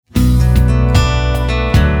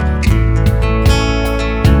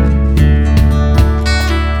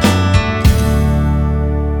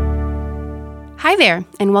there,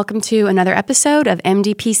 and welcome to another episode of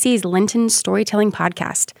MDPC's Lenten Storytelling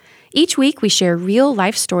Podcast. Each week, we share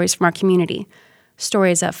real-life stories from our community.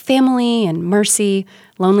 Stories of family and mercy,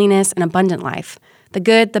 loneliness, and abundant life. The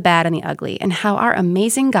good, the bad, and the ugly, and how our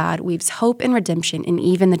amazing God weaves hope and redemption in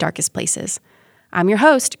even the darkest places. I'm your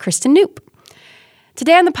host, Kristen Knoop.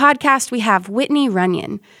 Today on the podcast, we have Whitney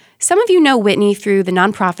Runyon. Some of you know Whitney through the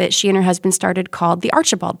nonprofit she and her husband started called the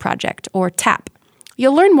Archibald Project, or TAP.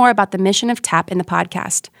 You'll learn more about the mission of TAP in the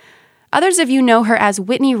podcast. Others of you know her as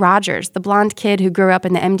Whitney Rogers, the blonde kid who grew up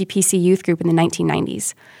in the MDPC youth group in the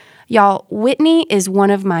 1990s. Y'all, Whitney is one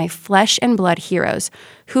of my flesh and blood heroes,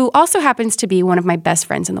 who also happens to be one of my best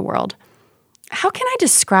friends in the world. How can I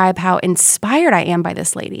describe how inspired I am by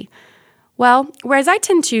this lady? Well, whereas I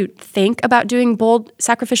tend to think about doing bold,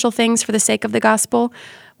 sacrificial things for the sake of the gospel,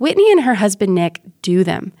 Whitney and her husband Nick do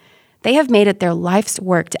them. They have made it their life's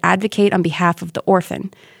work to advocate on behalf of the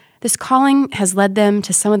orphan. This calling has led them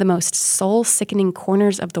to some of the most soul-sickening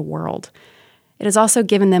corners of the world. It has also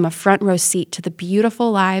given them a front row seat to the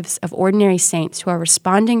beautiful lives of ordinary saints who are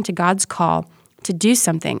responding to God's call to do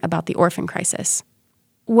something about the orphan crisis.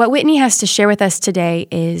 What Whitney has to share with us today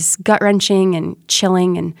is gut-wrenching and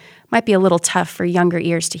chilling and might be a little tough for younger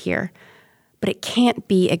ears to hear, but it can't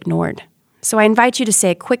be ignored. So I invite you to say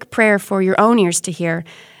a quick prayer for your own ears to hear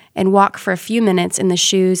and walk for a few minutes in the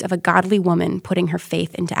shoes of a godly woman putting her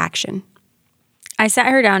faith into action. I sat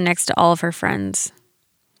her down next to all of her friends.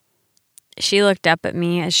 She looked up at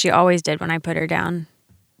me as she always did when I put her down.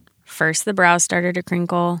 First, the brow started to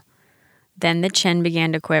crinkle. Then the chin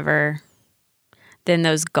began to quiver. Then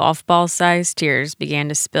those golf ball-sized tears began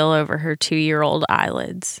to spill over her 2-year-old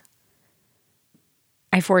eyelids.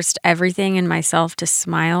 I forced everything in myself to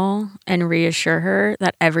smile and reassure her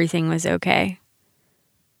that everything was okay.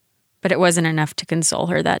 But it wasn't enough to console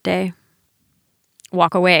her that day.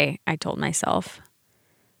 Walk away, I told myself.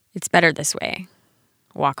 It's better this way.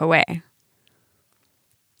 Walk away.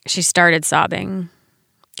 She started sobbing.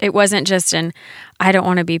 It wasn't just an I don't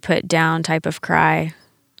want to be put down type of cry.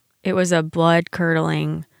 It was a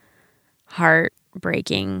blood-curdling,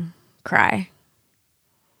 heart-breaking cry.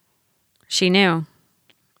 She knew.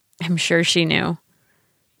 I'm sure she knew.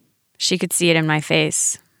 She could see it in my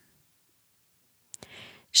face.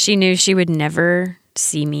 She knew she would never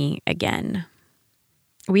see me again.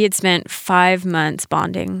 We had spent 5 months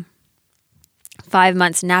bonding. 5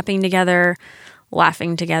 months napping together,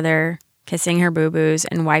 laughing together, kissing her boo-boos,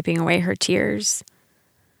 and wiping away her tears.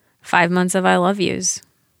 5 months of I love yous.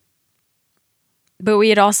 But we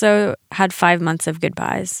had also had 5 months of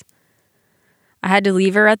goodbyes. I had to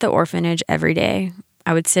leave her at the orphanage every day.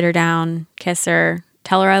 I would sit her down, kiss her,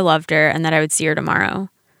 tell her I loved her, and that I would see her tomorrow.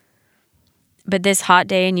 But this hot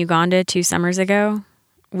day in Uganda 2 summers ago,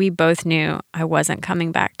 we both knew I wasn't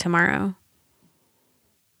coming back tomorrow.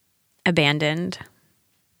 Abandoned.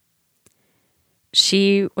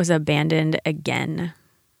 She was abandoned again.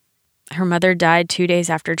 Her mother died 2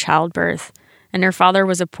 days after childbirth, and her father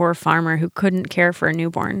was a poor farmer who couldn't care for a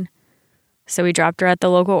newborn. So we dropped her at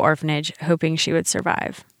the local orphanage, hoping she would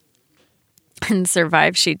survive. And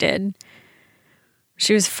survive she did.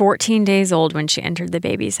 She was 14 days old when she entered the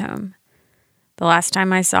baby's home. The last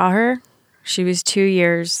time I saw her, she was 2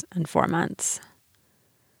 years and 4 months.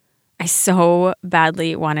 I so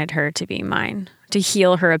badly wanted her to be mine, to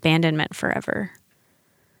heal her abandonment forever.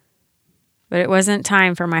 But it wasn't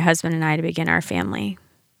time for my husband and I to begin our family.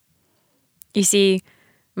 You see,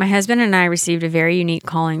 my husband and I received a very unique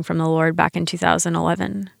calling from the Lord back in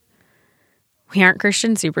 2011. We aren't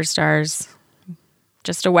Christian superstars,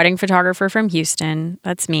 just a wedding photographer from Houston,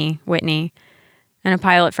 that's me, Whitney, and a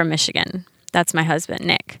pilot from Michigan. That's my husband,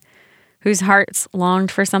 Nick, whose hearts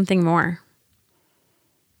longed for something more.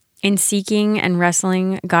 In seeking and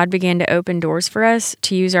wrestling, God began to open doors for us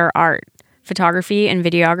to use our art, photography, and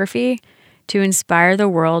videography to inspire the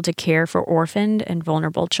world to care for orphaned and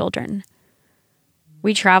vulnerable children.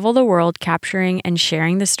 We travel the world capturing and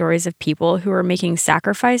sharing the stories of people who are making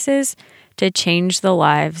sacrifices to change the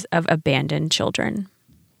lives of abandoned children.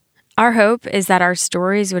 Our hope is that our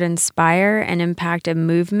stories would inspire and impact a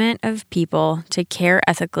movement of people to care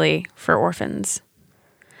ethically for orphans.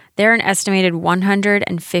 There are an estimated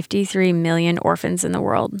 153 million orphans in the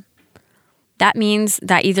world. That means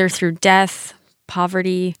that either through death,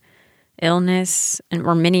 poverty, illness,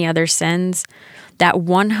 or many other sins, that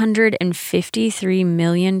 153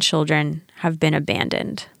 million children have been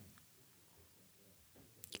abandoned.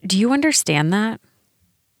 Do you understand that?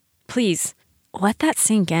 Please, let that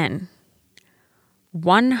sink in.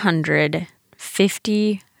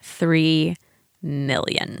 153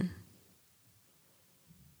 million.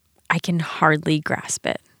 I can hardly grasp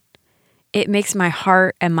it. it makes my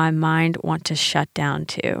heart and my mind want to shut down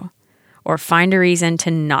too, or find a reason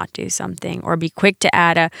to not do something, or be quick to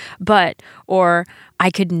add a but, or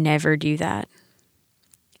I could never do that.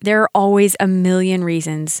 There are always a million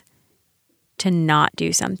reasons to not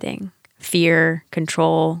do something. Fear,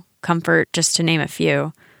 control, comfort, just to name a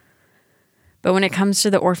few. But when it comes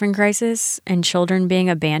to the orphan crisis and children being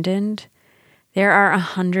abandoned, there are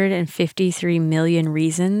 153 million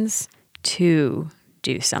reasons to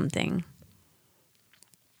do something.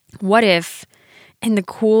 What if, in the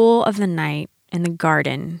cool of the night in the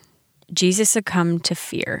garden, Jesus succumbed to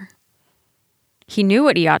fear? He knew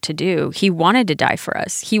what he ought to do. He wanted to die for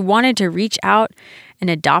us. He wanted to reach out and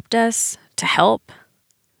adopt us, to help.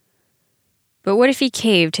 But what if he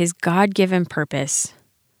caved his God-given purpose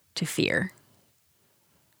to fear?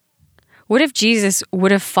 What if Jesus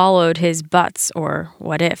would have followed his buts or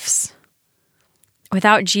what ifs?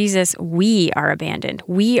 Without Jesus, we are abandoned.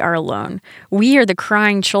 We are alone. We are the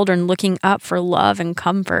crying children looking up for love and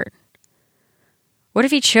comfort. What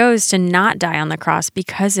if he chose to not die on the cross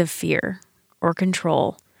because of fear or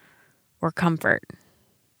control or comfort?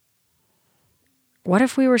 What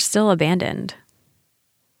if we were still abandoned?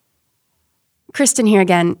 Kristen here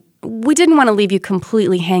again. We didn't want to leave you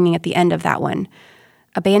completely hanging at the end of that one.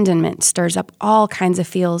 Abandonment stirs up all kinds of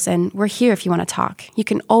feels, and we're here if you want to talk. You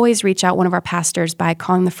can always reach out one of our pastors by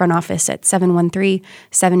calling the front office at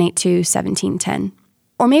 713-782-1710.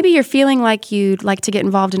 Or maybe you're feeling like you'd like to get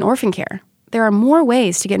involved in orphan care. There are more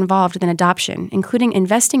ways to get involved than adoption, including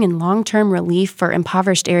investing in long-term relief for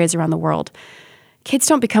impoverished areas around the world. Kids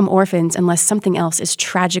don't become orphans unless something else is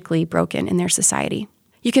tragically broken in their society.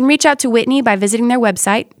 You can reach out to Whitney by visiting their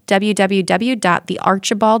website,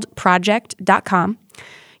 www.thearchibaldproject.com.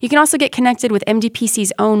 You can also get connected with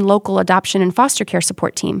MDPC's own local adoption and foster care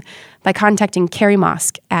support team by contacting Carrie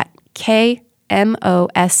Mosk at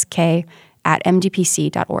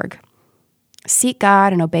kmosk@mdpc.org. Seek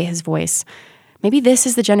God and obey his voice. Maybe this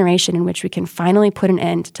is the generation in which we can finally put an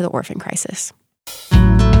end to the orphan crisis.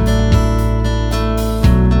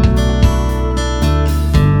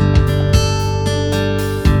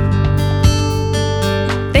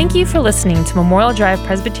 Thank you for listening to Memorial Drive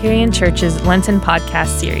Presbyterian Church's Lenten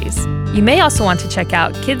podcast series. You may also want to check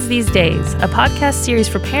out Kids These Days, a podcast series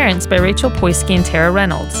for parents by Rachel Poisky and Tara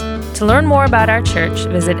Reynolds. To learn more about our church,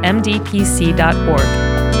 visit mdpc.org.